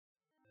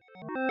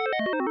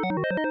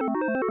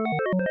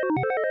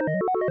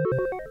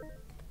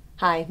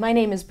Hi, my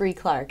name is Brie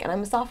Clark and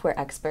I'm a software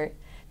expert.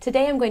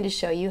 Today I'm going to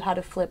show you how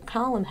to flip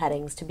column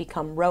headings to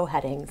become row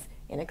headings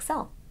in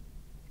Excel.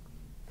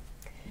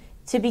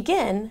 To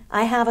begin,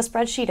 I have a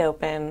spreadsheet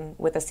open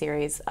with a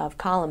series of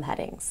column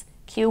headings,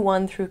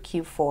 Q1 through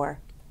Q4,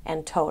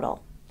 and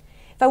total.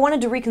 If I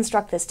wanted to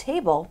reconstruct this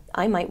table,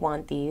 I might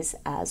want these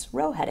as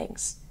row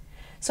headings.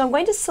 So I'm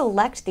going to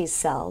select these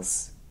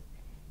cells,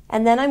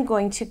 and then I'm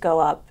going to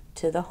go up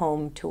to the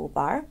Home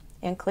toolbar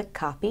and click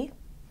Copy.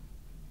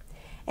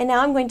 And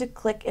now I'm going to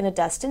click in a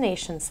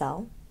destination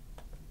cell,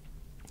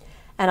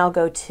 and I'll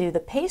go to the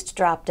Paste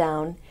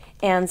drop-down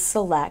and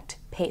select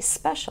Paste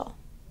Special.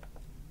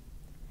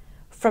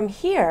 From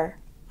here,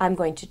 I'm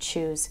going to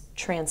choose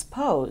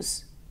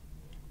Transpose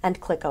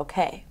and click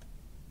OK.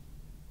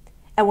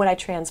 And when I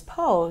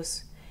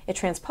transpose, it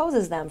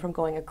transposes them from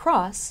going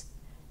across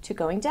to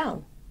going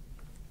down.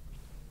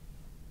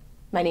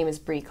 My name is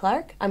Brie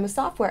Clark. I'm a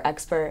software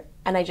expert,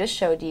 and I just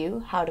showed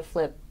you how to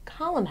flip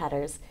column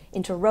headers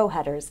into row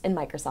headers in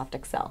Microsoft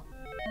Excel.